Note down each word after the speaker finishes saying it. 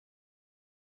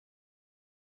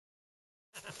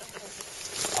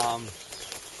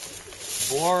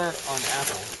Borer on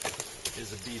apple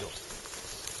is a beetle.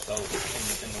 So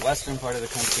in the western part of the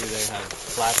country, they have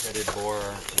flat-headed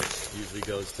borer, which usually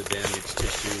goes to damaged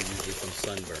tissue, usually from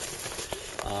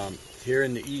sunburn. Here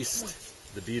in the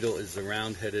east, the beetle is the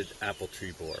round-headed apple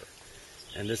tree borer.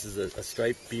 And this is a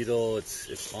striped beetle.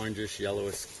 It's orangish,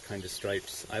 yellowish kind of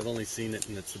stripes. I've only seen it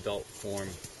in its adult form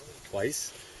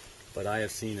twice, but I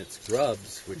have seen its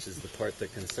grubs, which is the part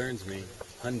that concerns me,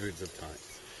 hundreds of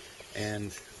times.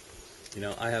 And, you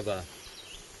know, I have a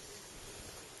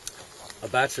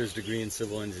bachelor's degree in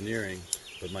civil engineering,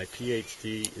 but my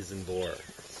PhD is in borer.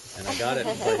 And I got it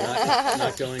by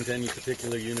not going to any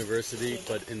particular university,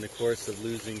 but in the course of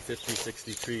losing 50,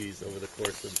 60 trees over the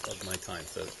course of my time.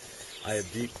 So I have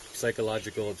deep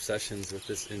psychological obsessions with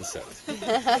this insect.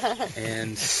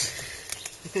 And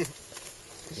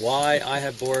why I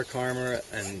have borer karma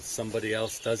and somebody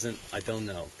else doesn't, I don't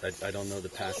know. I don't know the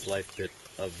past life bit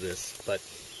of this, but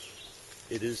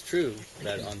it is true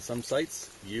that on some sites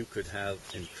you could have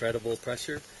incredible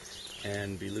pressure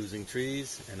and be losing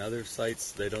trees, and other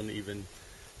sites they don't even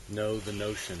know the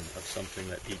notion of something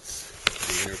that eats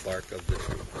the inner bark of the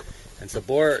tree. And so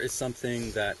borer is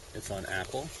something that it's on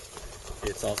apple,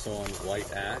 it's also on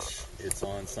white ash, it's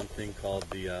on something called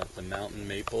the mountain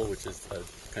maple, which is a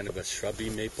kind of a shrubby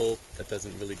maple that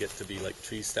doesn't really get to be like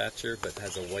tree stature, but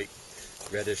has a white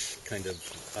reddish kind of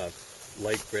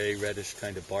light gray reddish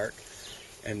kind of bark.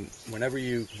 And whenever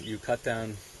you cut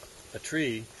down a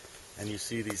tree and you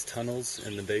see these tunnels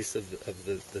in the base of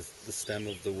the stem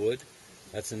of the wood,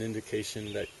 that's an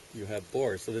indication that you have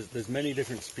borers. So there's many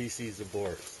different species of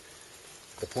borers.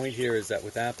 The point here is that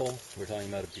with apple, we're talking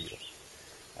about a beetle.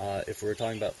 If we're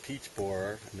talking about peach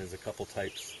borer, and there's a couple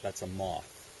types, that's a moth.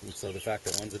 And so the fact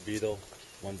that one's a beetle,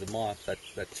 one's a moth,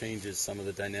 that changes some of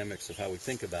the dynamics of how we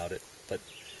think about it. But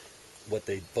what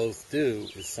they both do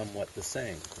is somewhat the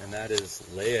same, and that is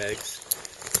lay eggs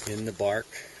in the bark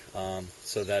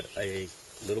so that a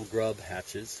little grub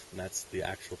hatches, and that's the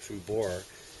actual true borer.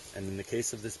 And in the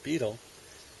case of this beetle,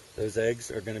 those eggs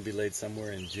are going to be laid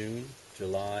somewhere in June,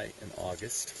 July, and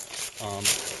August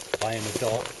by an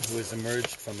adult who has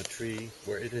emerged from a tree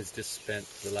where it has just spent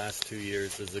the last 2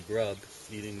 years as a grub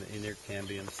eating the inner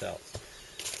cambium cells.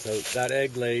 So that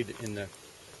egg laid in the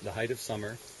height of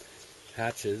summer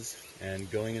hatches,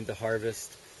 and going into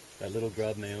harvest, that little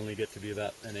grub may only get to be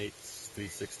about an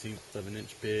 3/16 of an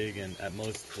inch big, and at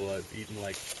most will have eaten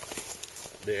like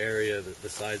the area the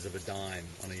size of a dime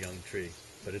on a young tree.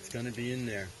 But it's going to be in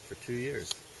there for 2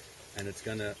 years, and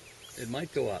it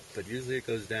might go up, but usually it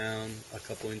goes down a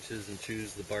couple inches and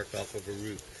chews the bark off of a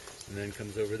root, and then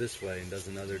comes over this way and does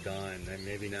another dime, and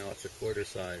maybe now it's a quarter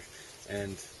size.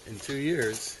 And in 2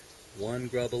 years, one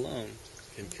grub alone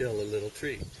can kill a little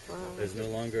tree. Wow. There's no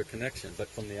longer a connection. But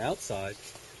from the outside,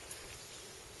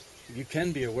 you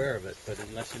can be aware of it, but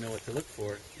unless you know what to look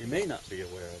for, you may not be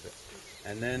aware of it.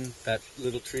 And then that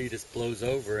little tree just blows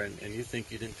over, and you think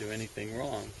you didn't do anything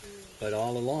wrong, but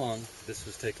all along, this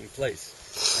was taking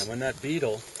place. And when that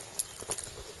beetle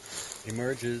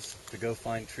emerges to go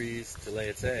find trees to lay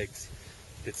its eggs,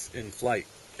 it's in flight,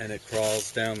 and it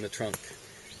crawls down the trunk.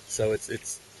 So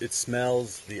it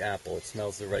smells the apple, it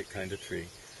smells the right kind of tree,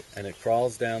 and it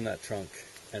crawls down that trunk,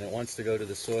 and it wants to go to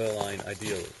the soil line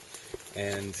ideally.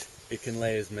 And it can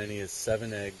lay as many as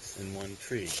 7 eggs in one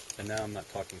tree. And now I'm not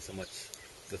talking so much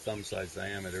the thumb-size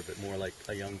diameter, but more like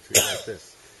a young tree like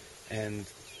this. And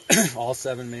all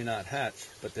 7 may not hatch,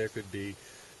 but there could be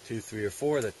 2, 3, or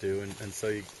 4 that do, and so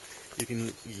you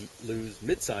can lose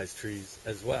mid-sized trees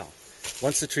as well.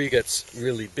 Once the tree gets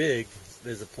really big,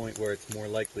 there's a point where it's more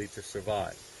likely to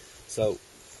survive. So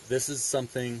this is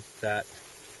something that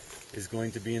is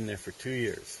going to be in there for 2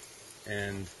 years.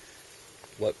 And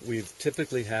what we've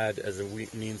typically had as a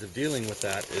means of dealing with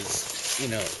that is, you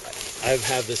know, I've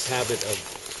had this habit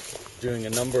of doing a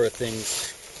number of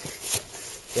things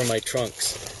for my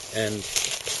trunks. And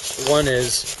one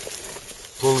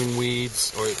is pulling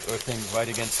weeds or things right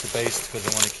against the base because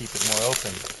I want to keep it more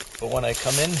open. But when I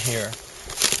come in here,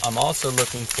 I'm also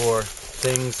looking for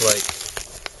things like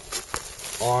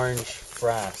orange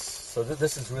frass. So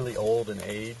this is really old and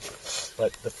aged,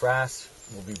 but the frass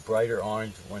will be brighter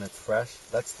orange when it's fresh.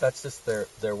 That's just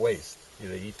their waste. You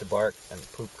know, they eat the bark and the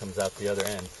poop comes out the other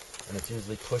end, and it's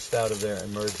usually pushed out of their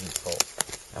emergence hole.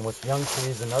 And with young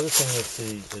trees, another thing you'll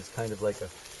see is kind of like a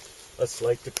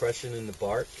slight depression in the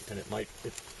bark, and it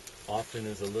often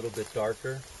is a little bit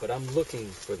darker, but I'm looking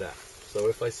for that. So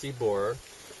if I see borer,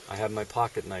 I have my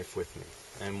pocket knife with me.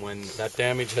 And when that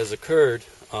damage has occurred,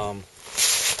 in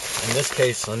this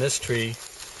case, on this tree,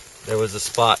 there was a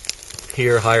spot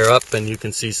here higher up, and you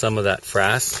can see some of that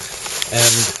frass. And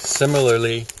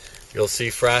similarly, you'll see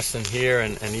frass in here,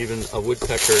 and even a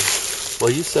woodpecker. Well,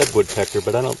 you said woodpecker,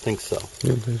 but I don't think so.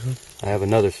 You don't think so? I have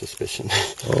another suspicion.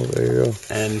 Oh, there you go.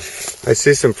 And I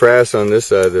see some frass on this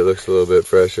side that looks a little bit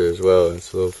fresher as well.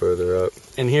 It's a little further up.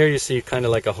 and here you see kind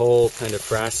of like a whole kind of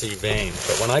frassy vein.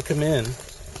 But when I come in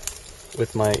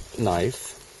with my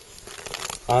knife,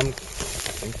 I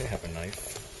think they have a knife.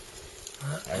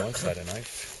 I once had a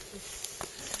knife.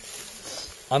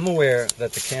 I'm aware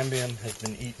that the cambium has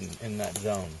been eaten in that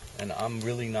zone, and I'm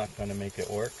really not going to make it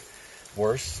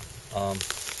worse.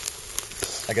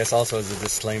 I guess also as a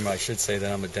disclaimer, I should say that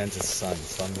I'm a dentist's son,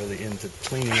 so I'm really into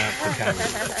cleaning out the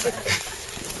cambium.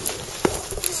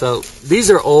 So these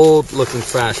are old looking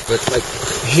frass, but like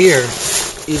here,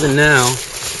 even now,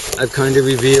 I've kind of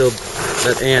revealed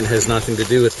that ant has nothing to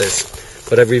do with this,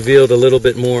 but I've revealed a little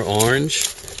bit more orange.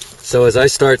 So as I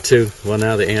start to, well,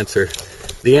 now the ants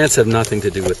have nothing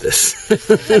to do with this. He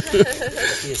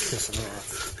is pissing them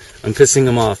off. I'm pissing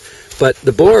them off. But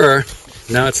the borer,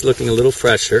 now it's looking a little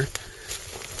fresher.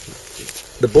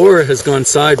 The borer has gone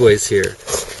sideways here,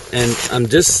 and I'm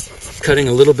just cutting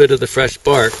a little bit of the fresh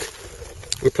bark.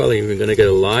 We're probably even going to get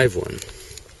a live one.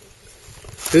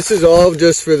 This is all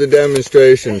just for the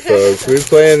demonstration, folks. We've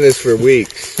planned this for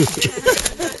weeks.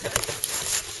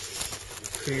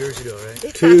 2 years ago, right?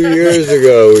 2 years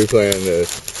ago we planned this.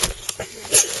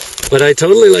 But I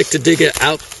totally like to dig it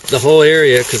out the whole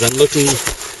area because I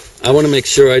want to make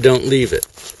sure I don't leave it.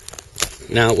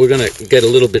 Now we're going to get a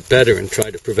little bit better and try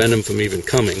to prevent them from even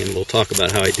coming, and we'll talk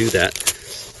about how I do that.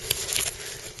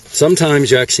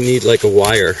 Sometimes you actually need like a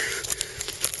wire,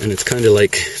 and it's kind of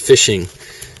like fishing,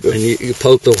 and you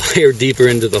poke the wire deeper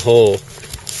into the hole.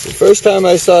 The first time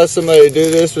I saw somebody do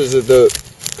this was at the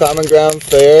Common Ground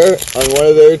Fair on one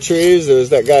of their trees. There was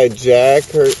that guy Jack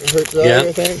Herzog, Yeah.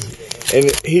 I think, and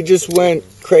he just went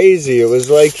crazy. It was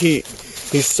like he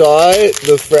saw it,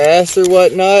 the frass or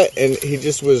whatnot, and he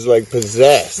just was like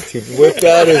possessed. He whipped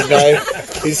out his knife.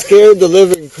 He scared the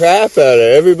living crap out of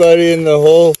everybody in the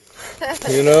hole.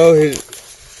 You know, yeah.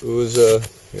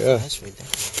 That's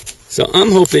ridiculous. So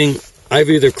I'm hoping I've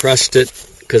either crushed it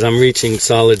because I'm reaching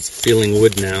solid feeling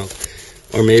wood now,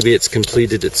 or maybe it's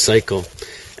completed its cycle.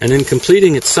 And in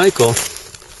completing its cycle,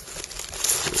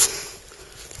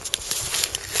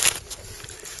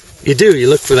 you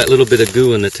look for that little bit of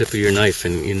goo on the tip of your knife,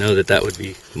 and you know that would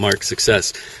be marked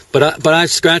success. But I've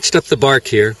scratched up the bark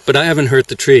here, but I haven't hurt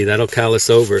the tree. That'll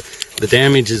callus over. The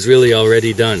damage is really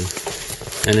already done.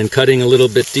 And in cutting a little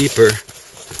bit deeper,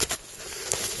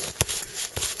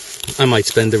 I might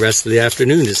spend the rest of the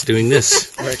afternoon just doing this.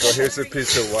 Michael, here's a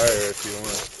piece of wire if you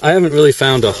want. I haven't really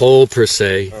found a hole per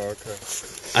se. Oh, okay.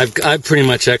 I've pretty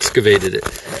much excavated it.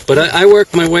 But I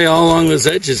work my way all along those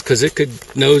edges because it could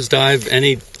nosedive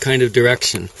any kind of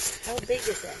direction. How big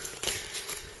is that?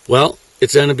 Well,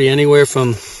 it's going to be anywhere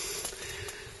from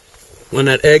when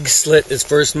that egg slit is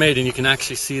first made, and you can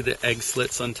actually see the egg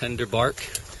slits on tender bark,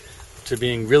 to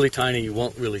being really tiny, you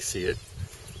won't really see it,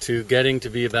 to getting to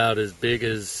be about as big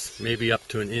as maybe up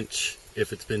to an inch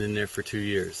if it's been in there for 2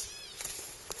 years.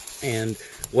 And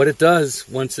what it does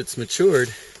once it's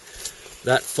matured,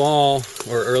 that fall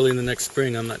or early in the next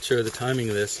spring, I'm not sure of the timing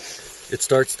of this, it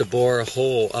starts to bore a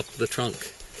hole up the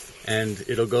trunk, and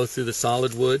it'll go through the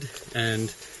solid wood,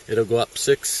 and it'll go up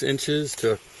 6 inches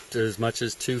to as much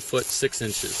as 2 foot 6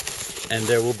 inches, and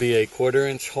there will be a 1/4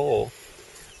 inch hole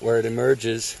where it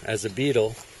emerges as a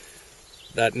beetle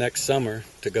that next summer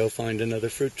to go find another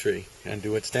fruit tree and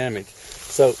do its damage.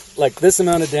 So like this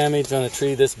amount of damage on a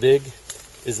tree this big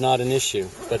is not an issue,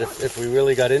 but if we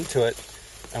really got into it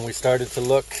and we started to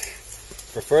look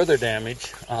for further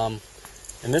damage,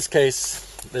 in this case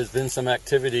there's been some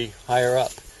activity higher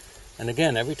up, and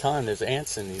again every time there's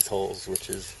ants in these holes, which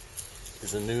is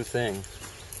a new thing.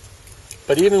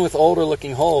 But even with older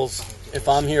looking holes, if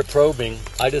I'm here probing,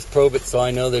 I just probe it so I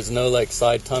know there's no like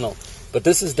side tunnel. But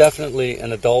this is definitely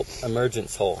an adult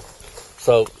emergence hole.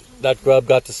 So that grub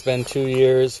got to spend 2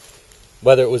 years,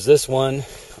 whether it was this one,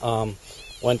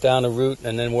 went down a root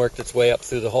and then worked its way up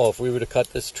through the hole. If we were to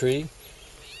cut this tree,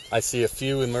 I see a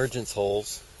few emergence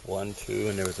holes. 1, 2,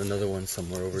 and there was another one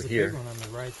somewhere over here. Big one on the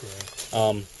right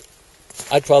there.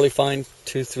 I'd probably find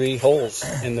 2, 3 holes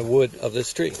in the wood of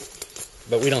this tree.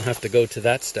 But we don't have to go to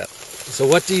that step. So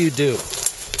what do you do?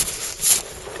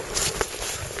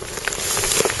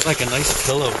 Like a nice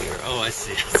pillow here. Oh, I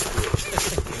see.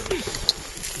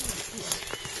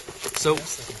 So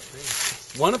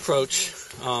one approach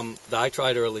that I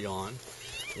tried early on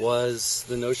was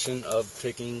the notion of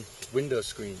taking window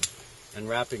screen and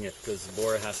wrapping it, because the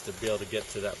borer has to be able to get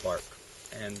to that bark.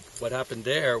 And what happened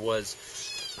there was,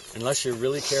 unless you're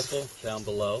really careful down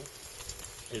below,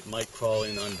 it might crawl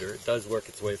in under. It does work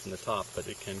its way from the top, but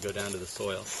it can go down to the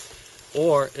soil.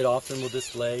 Or it often will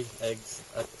just lay eggs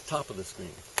at the top of the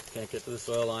screen. Can't get to the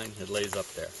soil line, it lays up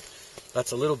there.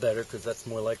 That's a little better because that's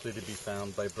more likely to be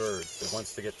found by birds. It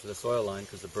wants to get to the soil line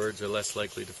because the birds are less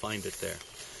likely to find it there.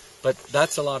 But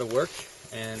that's a lot of work,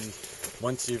 and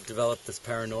once you've developed this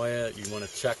paranoia, you want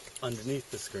to check underneath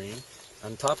the screen.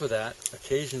 On top of that,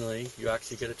 occasionally you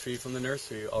actually get a tree from the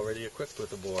nursery already equipped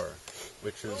with a borer,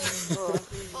 which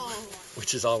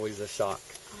is always a shock.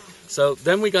 So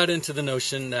then we got into the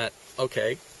notion that,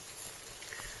 okay,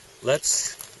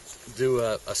 let's do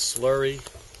a slurry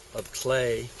of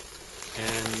clay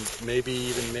and maybe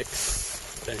even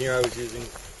mix, and here I was using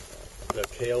the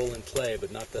kaolin clay,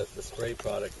 but not the spray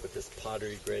product, but this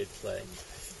pottery grade clay,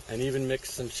 and even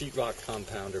mix some sheetrock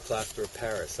compound or plaster of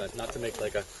Paris, not to make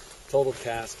like a total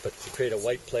cast, but to create a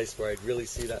white place where I'd really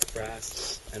see that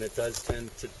frass, and it does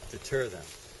tend to deter them.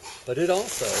 But it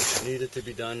also needed to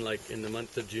be done like in the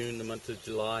month of June, the month of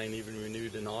July, and even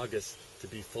renewed in August to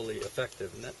be fully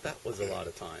effective, and that was a lot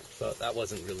of time, so that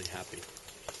wasn't really happy.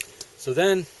 So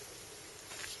then,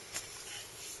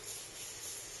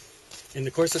 in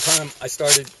the course of time, I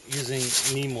started using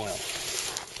neem oil.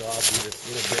 So I'll do this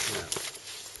little bit now.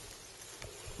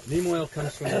 Neem oil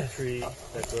comes from a tree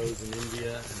that grows in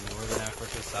India and northern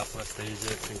Africa, Southwest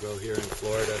Asia. It can grow here in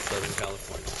Florida, Southern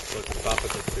California. So it's a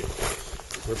tropical tree.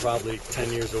 We're probably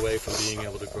 10 years away from being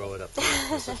able to grow it up here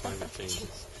because the climate changes.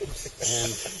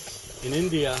 And in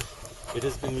India, it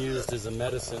has been used as a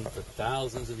medicine for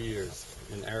thousands of years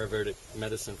in Ayurvedic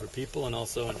medicine for people and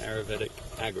also in Ayurvedic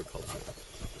agriculture.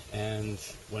 And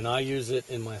when I use it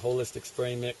in my holistic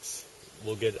spray mix,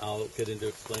 I'll get into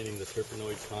explaining the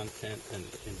terpenoid content and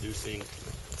inducing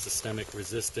systemic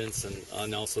resistance,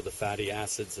 and also the fatty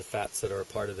acids, the fats that are a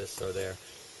part of this are there.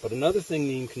 But another thing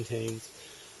neem contains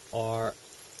are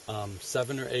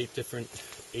 7 or 8 different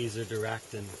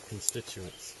azadirachtin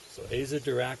constituents. So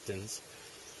azadiractins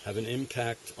have an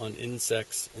impact on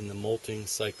insects in the molting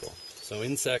cycle. So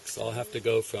insects all have to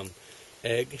go from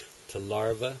egg to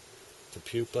larva to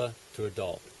pupa to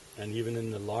adult. And even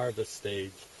in the larva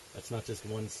stage, that's not just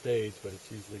one stage, but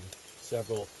it's usually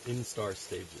several instar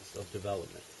stages of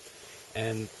development.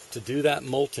 And to do that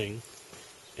molting,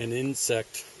 an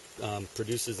insect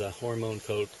produces a hormone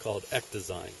called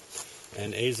ecdysone.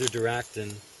 And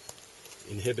azadirachtin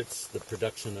inhibits the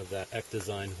production of that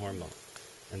ecdysone hormone.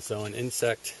 And so an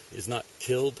insect is not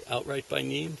killed outright by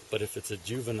neem, but if it's a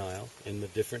juvenile in the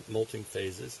different molting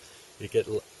phases, it gets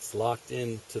locked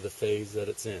into the phase that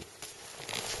it's in.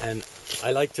 And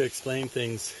I like to explain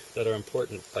things that are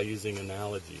important by using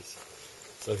analogies.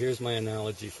 So here's my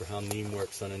analogy for how neem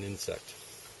works on an insect.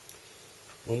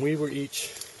 When we were each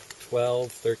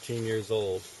 12, 13 years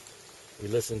old, we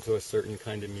listened to a certain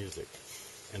kind of music.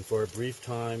 And for a brief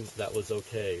time, that was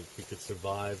okay. We could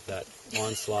survive that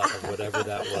onslaught of whatever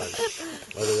that was.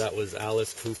 Whether that was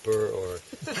Alice Cooper, or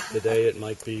today it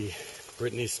might be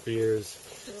Britney Spears,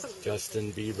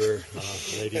 Justin Bieber,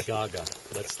 Lady Gaga.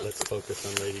 Let's focus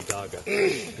on Lady Gaga.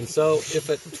 And so if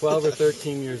at 12 or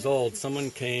 13 years old,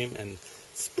 someone came and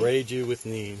sprayed you with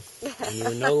neem, and you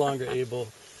were no longer able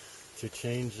to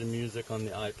change the music on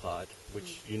the iPod,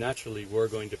 which you naturally were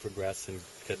going to progress and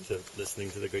get to listening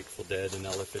to the Grateful Dead and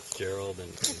Ella Fitzgerald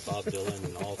and Bob Dylan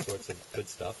and all sorts of good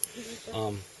stuff.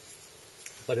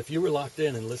 But if you were locked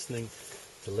in and listening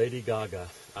to Lady Gaga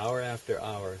hour after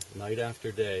hour, night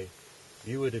after day,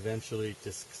 you would eventually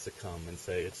just succumb and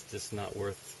say, it's just not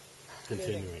worth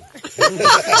continuing. And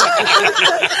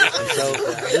so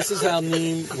this is how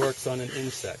neem works on an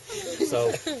insect.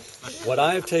 So what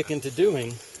I have taken to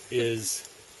doing is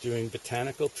doing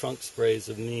botanical trunk sprays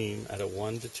of neem at a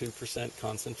 1 to 2%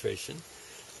 concentration.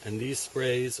 And these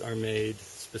sprays are made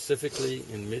specifically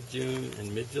in mid-June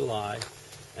and mid-July.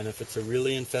 And if it's a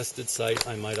really infested site,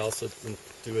 I might also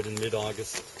do it in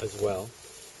mid-August as well.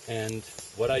 And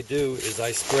what I do is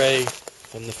I spray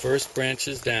from the first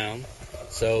branches down.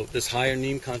 So this higher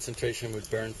neem concentration would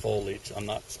burn foliage. I'm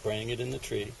not spraying it in the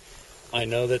tree. I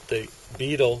know that the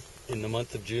beetle in the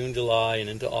month of June, July, and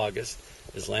into August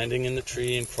is landing in the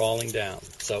tree and crawling down.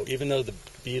 So even though the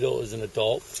beetle is an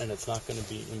adult and it's not going to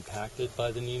be impacted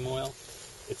by the neem oil,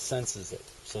 it senses it.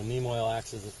 So neem oil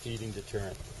acts as a feeding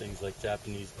deterrent to things like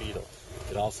Japanese beetle.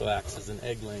 It also acts as an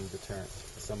egg-laying deterrent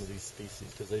to some of these species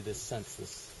because they just sense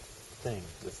this thing,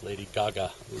 this Lady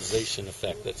Gaga-ization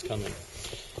effect that's coming.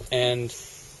 And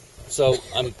so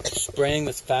I'm spraying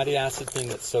this fatty acid thing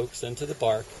that soaks into the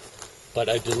bark, but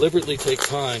I deliberately take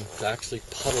time to actually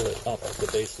puddle it up at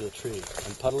the base of the tree.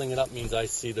 And puddling it up means I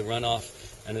see the runoff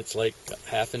and it's like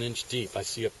half an inch deep. I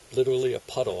see literally a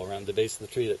puddle around the base of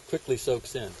the tree that quickly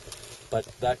soaks in. But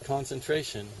that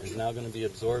concentration is now going to be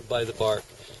absorbed by the bark,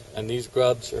 and these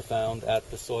grubs are found at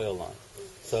the soil line.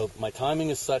 So my timing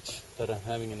is such that I'm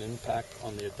having an impact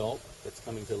on the adult that's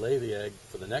coming to lay the egg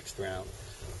for the next round,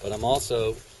 but I'm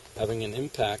also having an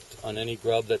impact on any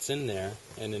grub that's in there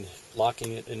and in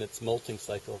locking it in its molting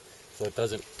cycle so it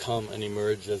doesn't come and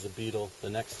emerge as a beetle the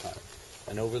next time.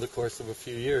 And over the course of a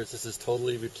few years, this has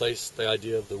totally replaced the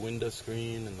idea of the window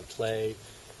screen and the clay.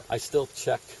 I still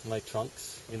check my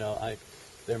trunks.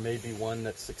 There may be one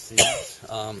that succeeds,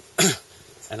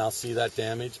 and I'll see that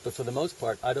damage. But for the most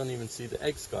part, I don't even see the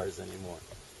egg scars anymore.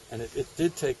 And it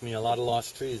did take me a lot of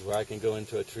lost trees where I can go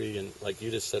into a tree and, like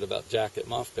you just said about jacket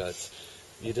moth guts,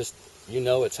 you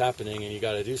know it's happening and you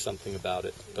got to do something about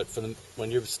it. But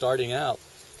when you're starting out,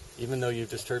 even though you've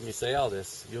just heard me say all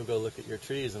this, you'll go look at your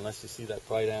trees unless you see that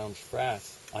bright orange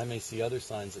frass. I may see other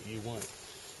signs that you won't.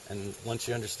 And once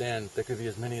you understand, there could be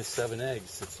as many as 7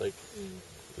 eggs. It's like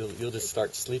you'll just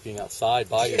start sleeping outside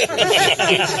by your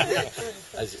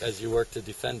trees as you work to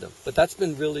defend them. But that's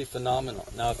been really phenomenal.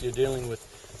 Now, if you're dealing with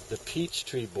the peach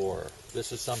tree borer,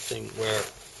 this is something where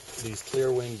these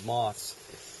clear-winged moths,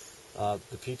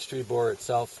 the peach tree borer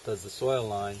itself does the soil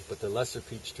line, but the lesser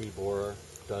peach tree borer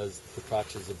does the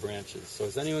crotches of branches. So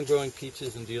is anyone growing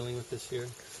peaches and dealing with this here?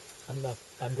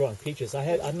 I'm growing peaches.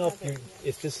 I don't know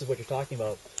if this is what you're talking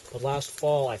about, but last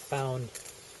fall I found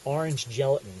orange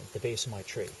gelatin at the base of my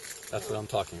tree. That's what I'm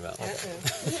talking about.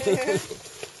 Okay.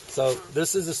 So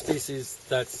this is a species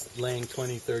that's laying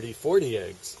 20, 30, 40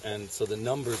 eggs, and so the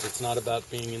numbers, it's not about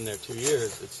being in there 2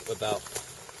 years, it's about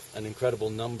an incredible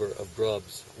number of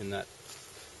grubs in that.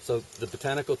 So the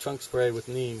botanical trunk spray with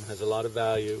neem has a lot of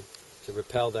value to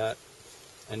repel that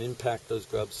and impact those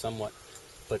grubs somewhat.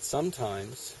 But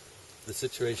sometimes the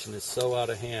situation is so out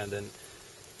of hand, and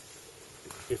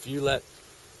if you let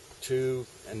 2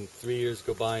 and 3 years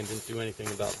go by and didn't do anything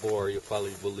about borer, you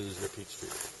probably will lose your peach tree.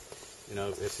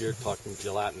 If you're talking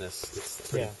gelatinous, it's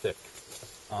pretty thick.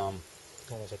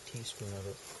 Almost a teaspoon of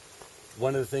it.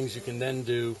 One of the things you can then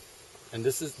do, and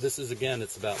this is again,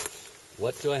 it's about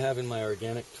what do I have in my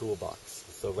organic toolbox.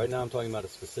 So right now I'm talking about a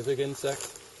specific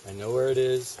insect. I know where it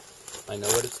is. I know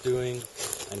what it's doing.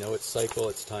 I know its cycle,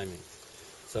 its timing.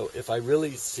 So if I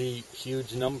really see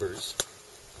huge numbers,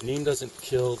 neem doesn't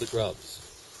kill the grubs.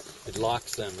 It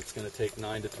locks them. It's going to take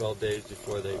 9 to 12 days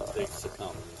before they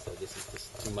succumb. So this is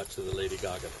just too much of the Lady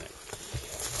Gaga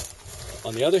thing.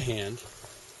 On the other hand,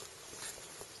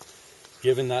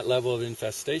 given that level of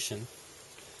infestation,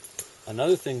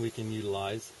 another thing we can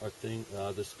utilize are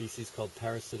the species called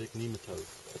parasitic nematodes.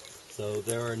 So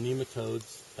there are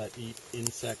nematodes that eat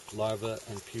insect larvae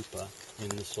and pupa in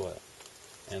the soil.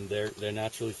 And they're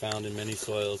naturally found in many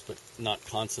soils, but not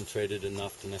concentrated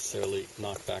enough to necessarily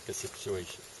knock back a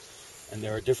situation. And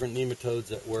there are different nematodes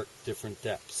that work different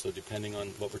depths. So depending on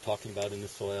what we're talking about in the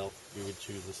soil, we would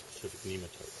choose a specific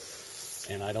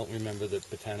nematode. And I don't remember the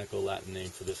botanical Latin name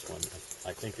for this one.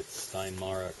 I think it's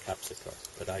Steinmara capsica,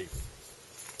 but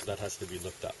that has to be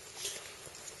looked up.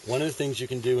 One of the things you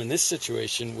can do in this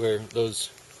situation where those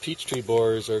peach tree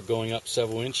borers are going up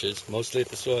several inches, mostly at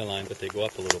the soil line, but they go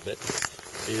up a little bit,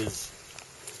 is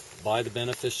buy the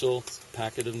beneficial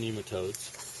packet of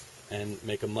nematodes and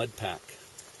make a mud pack.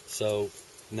 So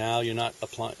now you're not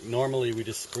applying, normally we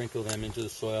just sprinkle them into the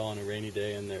soil on a rainy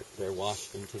day and they're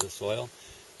washed into the soil.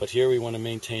 But here we want to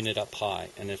maintain it up high.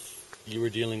 And if you were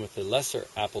dealing with a lesser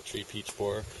apple tree peach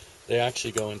borer, they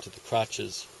actually go into the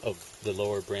crotches of the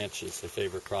lower branches. They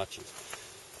favor crotches.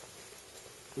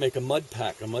 Make a mud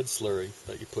pack, a mud slurry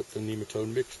that you put the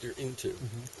nematode mixture into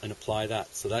and apply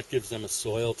that. So that gives them a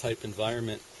soil type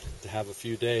environment to have a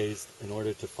few days in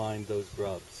order to find those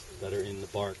grubs that are in the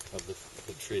bark of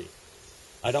the tree.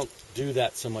 I don't do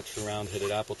that so much for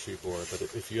round-headed apple tree borer, but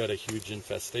if you had a huge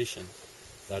infestation,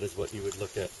 that is what you would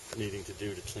look at needing to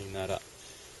do to clean that up.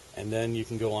 And then you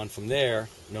can go on from there,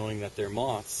 knowing that they're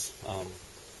moths.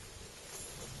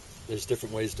 There's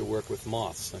different ways to work with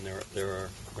moths, and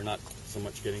we're not so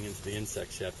much getting into the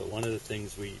insects yet, but one of the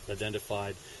things we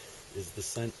identified is the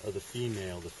scent of the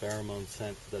female, the pheromone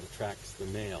scent that attracts the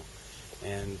male.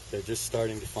 And they're just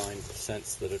starting to find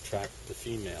scents that attract the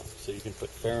female. So you can put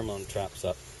pheromone traps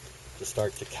up to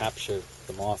start to capture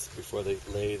the moths before they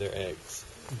lay their eggs.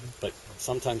 But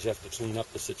sometimes you have to clean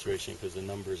up the situation because the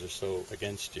numbers are so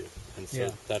against you. And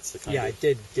so that's the kind of... I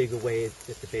did dig away at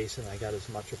the base and I got as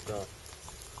much of the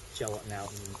gelatin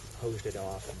out and hosed it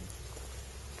off and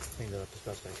cleaned it up as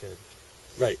best I could.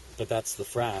 Right, but that's the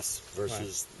frass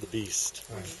versus the beast.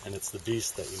 And it's the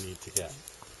beast that you need to get.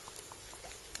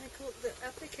 Michael, the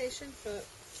application for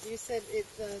you said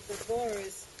the bore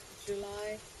is June,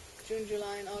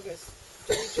 July, and August.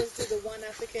 Do we just do the one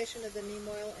application of the neem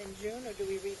oil in June, or do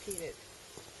we repeat it?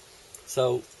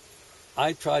 So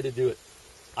I try to do it.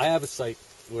 I have a site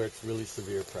where it's really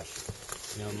severe pressure.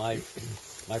 You know, my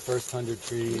first 100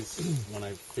 trees, when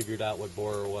I figured out what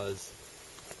borer was,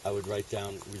 I would write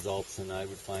down results, and I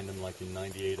would find them like in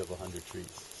 98 of 100 trees.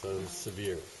 So it was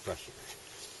severe pressure.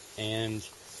 And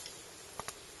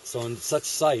so in such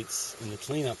sites, in the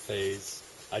cleanup phase,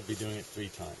 I'd be doing it 3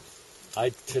 times.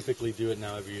 I typically do it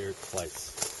now every year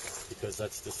twice, because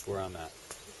that's just where I'm at.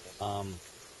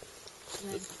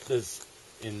 There's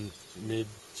in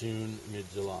mid-June,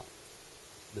 mid-July.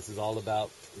 This is all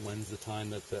about when's the time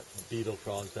that the beetle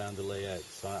crawls down to lay eggs.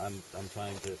 So I'm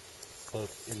trying to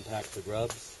both impact the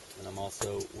grubs, and I'm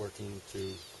also working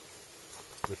to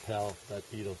repel that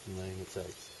beetle from laying its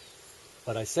eggs.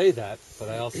 But I say that, but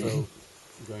I also am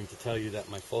going to tell you that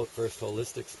my first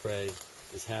holistic spray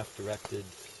is half directed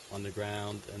on the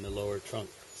ground and the lower trunk.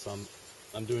 So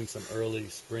I'm doing some early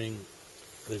spring.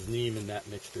 There's neem in that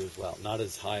mixture as well. Not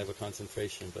as high of a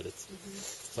concentration, but it's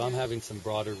so I'm having some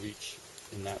broader reach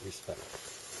in that respect.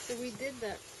 So we did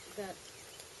that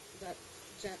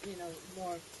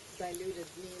more diluted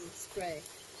neem spray.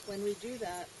 When we do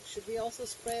that, should we also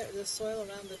spray the soil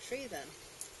around the tree then?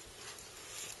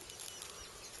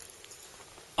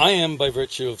 I am by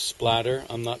virtue of splatter.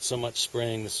 I'm not so much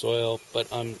spraying the soil, but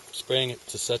I'm spraying it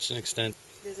to such an extent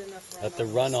There's enough runoff that the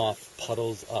runoff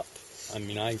puddles up. I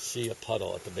mean, I see a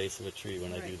puddle at the base of a tree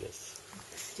when I do this.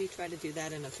 Do you try to do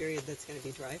that in a period that's going to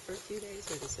be dry for a few days,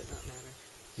 or does it not matter?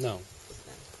 No,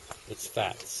 it's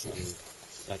fats, and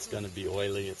that's going to be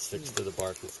oily. It sticks to the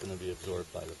bark. It's going to be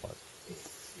absorbed by the bark.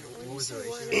 When you say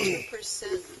 1 or 2%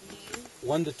 neem,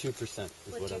 1 to 2% is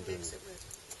what what do I'm you doing. mix it with?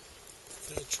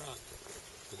 For the trunk.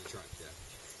 For the trunk, yeah.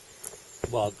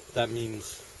 Well, that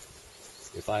means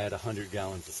if I had 100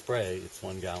 gallons of spray, it's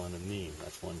 1 gallon of neem.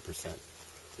 That's 1%.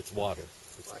 It's water.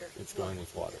 It's going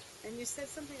with water. And you said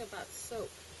something about soap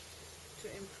to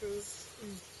improve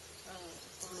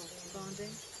bonding.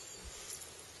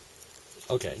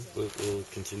 Okay, we'll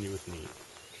continue with neem.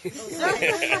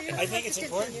 I think it's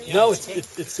important. No, it's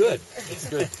good. It's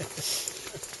good.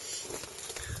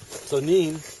 So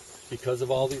neem, because of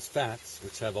all these fats,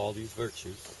 which have all these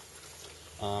virtues,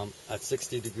 at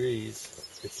 60 degrees,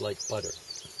 it's like butter.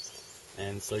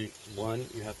 And so, you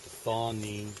have to thaw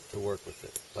neem to work with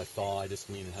it. By thaw, I just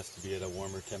mean it has to be at a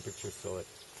warmer temperature so it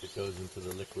goes into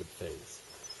the liquid phase.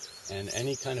 And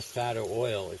any kind of fat or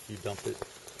oil, if you dump it,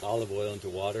 olive oil into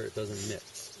water, it doesn't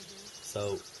mix.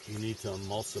 So you need to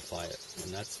emulsify it,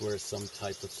 and that's where some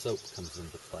type of soap comes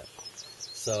into play.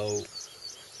 So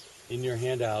in your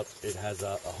handout, it has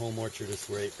a home orchardist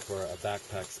rate for a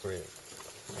backpack sprayer,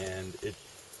 and it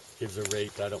gives a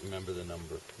rate, I don't remember the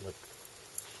number.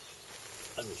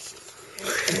 Let me see.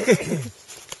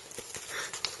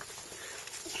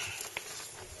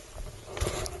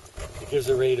 It gives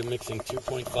a rate of mixing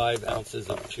 2.5 ounces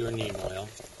of pure neem oil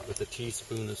with a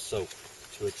teaspoon of soap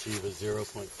to achieve a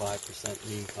 0.5%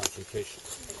 neem concentration.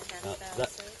 Now,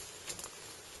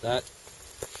 that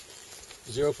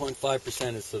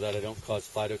 0.5% is so that I don't cause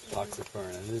phytotoxic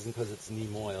burn, and it isn't because it's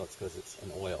neem oil, it's because it's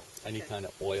an oil. Any kind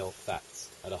of oil fats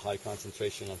at a high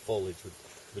concentration on foliage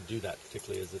would do that,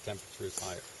 particularly as the temperature is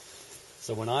higher.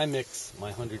 So when I mix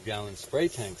my 100-gallon spray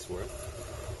tank's worth,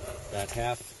 that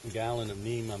half gallon of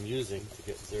neem I'm using to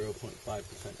get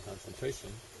 0.5% concentration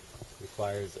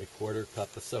requires a quarter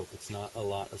cup of soap. It's not a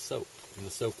lot of soap. And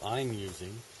the soap I'm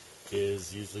using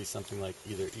is usually something like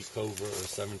either Ecova or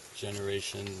 7th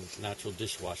generation natural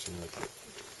dishwashing liquid.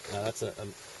 Now that's a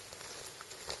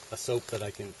soap that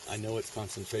I know its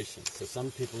concentration. So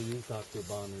some people use Dr.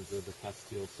 Bonner's or the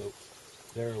Castile soap.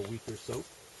 They're a weaker soap,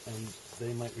 and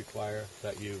they might require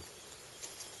that you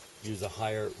use a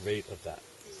higher rate of that.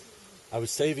 I was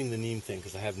saving the neem thing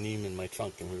because I have neem in my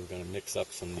trunk, and we were going to mix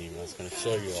up some neem. I was going to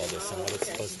show you all this and what it's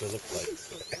supposed to look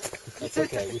like. That's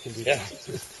okay, we can do that.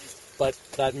 But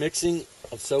that mixing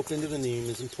of soap into the neem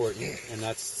is important, and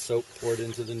that's soap poured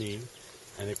into the neem,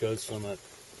 and it goes from a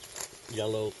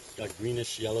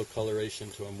greenish yellow coloration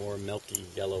to a more milky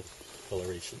yellow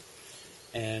coloration.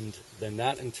 And then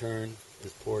that in turn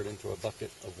is poured into a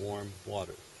bucket of warm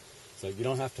water. So you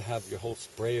don't have to have your whole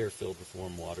sprayer filled with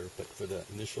warm water, but for the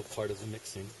initial part of the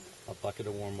mixing, a bucket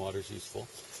of warm water is useful.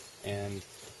 And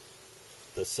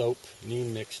the soap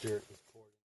neem mixture is